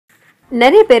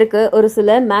நிறைய பேருக்கு ஒரு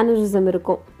சில மேனரிசம்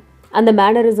இருக்கும். அந்த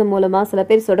மேனரிசம் மூலமாக சில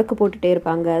பேர் சொடக்கு போட்டுகிட்டே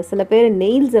இருப்பாங்க, சில பேர்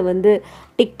நெயில்ஸை வந்து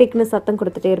டிக் டிக்னு சத்தம்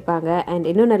கொடுத்துட்டே இருப்பாங்க, அண்ட்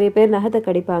இன்னும் நிறைய பேர் நகத்தை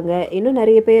கடிப்பாங்க, இன்னும்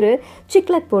நிறைய பேர்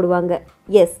சிக்லெட் போடுவாங்க.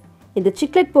 எஸ், இந்த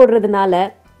சிக்லெட் போடுறதுனால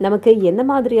நமக்கு என்ன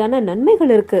மாதிரியான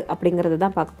நன்மைகள் இருக்குது அப்படிங்கிறத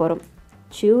தான் பார்க்க போகிறோம்.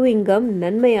 சூவிங்கம்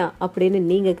நன்மையா அப்படின்னு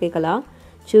நீங்கள் கேட்கலாம்.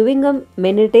 சூவிங்கம்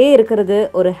மென்னுட்டே இருக்கிறது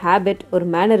ஒரு ஹேபிட், ஒரு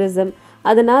மேனரிசம்.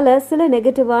 அதனால சில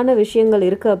நெகட்டிவான விஷயங்கள்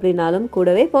இருக்குது அப்படின்னாலும்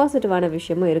கூடவே பாசிட்டிவான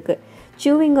விஷயமும் இருக்குது.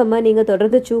 சூவிங்கம்மை நீங்கள்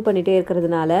தொடர்ந்து சூ பண்ணிகிட்டே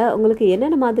இருக்கிறதுனால உங்களுக்கு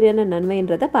என்னென்ன மாதிரியான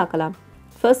நன்மைன்றதை பார்க்கலாம்.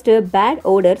 First, bad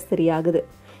ஓடர் சரியாகுது.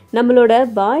 நம்மளோட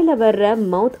வாயில் வர்ற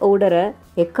மவுத் ஓடரை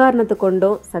எக்காரணத்து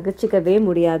கொண்டும் சகிச்சிக்கவே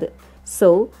முடியாது.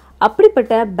 ஸோ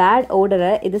அப்படிப்பட்ட பேட்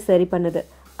ஓடரை இது சரி பண்ணுது.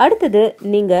 அடுத்தது,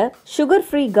 நீங்கள் சுகர்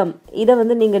ஃப்ரீ கம் இதை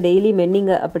வந்து நீங்கள் டெய்லி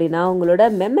மென்னிங்க அப்படின்னா உங்களோட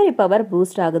மெமரி பவர்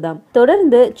பூஸ்ட் ஆகுதாம்.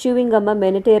 தொடர்ந்து சூவிங் கம்மை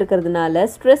மென்னிட்டே இருக்கிறதுனால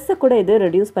ஸ்ட்ரெஸ்ஸை கூட இது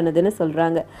ரெடியூஸ் பண்ணுதுன்னு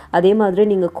சொல்கிறாங்க. அதே மாதிரி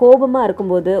நீங்கள் கோபமாக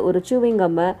இருக்கும்போது ஒரு சூவிங்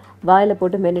கம்மை வாயில்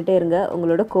போட்டு மென்னிட்டே இருங்க,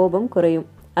 உங்களோட கோபம் குறையும்.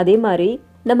 அதே மாதிரி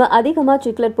நம்ம அதிகமாக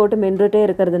சிக்லெட் போட்டு மென்றுட்டே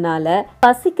இருக்கிறதுனால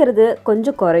பசிக்கிறது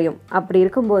கொஞ்சம் குறையும். அப்படி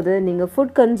இருக்கும்போது நீங்கள்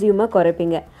ஃபுட் கன்சியூமர்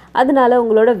குறைப்பீங்க. அதனால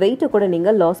உங்களோட வெயிட்டை கூட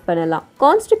நீங்கள் லாஸ் பண்ணலாம்.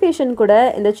 கான்ஸ்டிபேஷன் கூட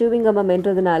இந்த சூவிங் கம்மை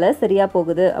மென்றதுனால சரியா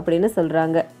போகுது அப்படின்னு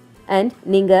சொல்கிறாங்க. அண்ட்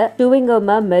நீங்கள் சூவிங்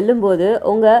கம்மை மெல்லும் போது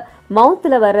உங்கள்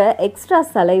மவுத்தில் வர எக்ஸ்ட்ரா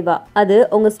சலைவா அது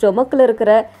உங்கள் ஸ்டொமக்கில்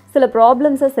இருக்கிற சில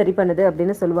ப்ராப்ளம்ஸை சரி பண்ணுது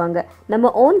அப்படின்னு சொல்லுவாங்க.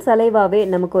 நம்ம ஓன் சலைவாவே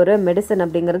நமக்கு ஒரு மெடிசன்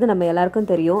அப்படிங்கிறது நம்ம எல்லாருக்கும்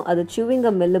தெரியும். அது சூவிங்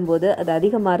கம் மெல்லும் போது அது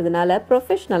அதிகமாகிறதுனால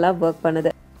ப்ரொஃபஷ்னலாக ஒர்க்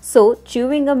பண்ணுது. ஸோ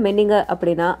சூவிங்கம் மென்னிங்க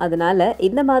அப்படின்னா அதனால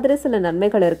இந்த மாதிரி சில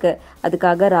நன்மைகள் இருக்குது.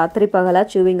 அதுக்காக ராத்திரி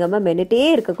பகலாக சூவிங்கம்மை மென்னிட்டே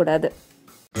இருக்கக்கூடாது.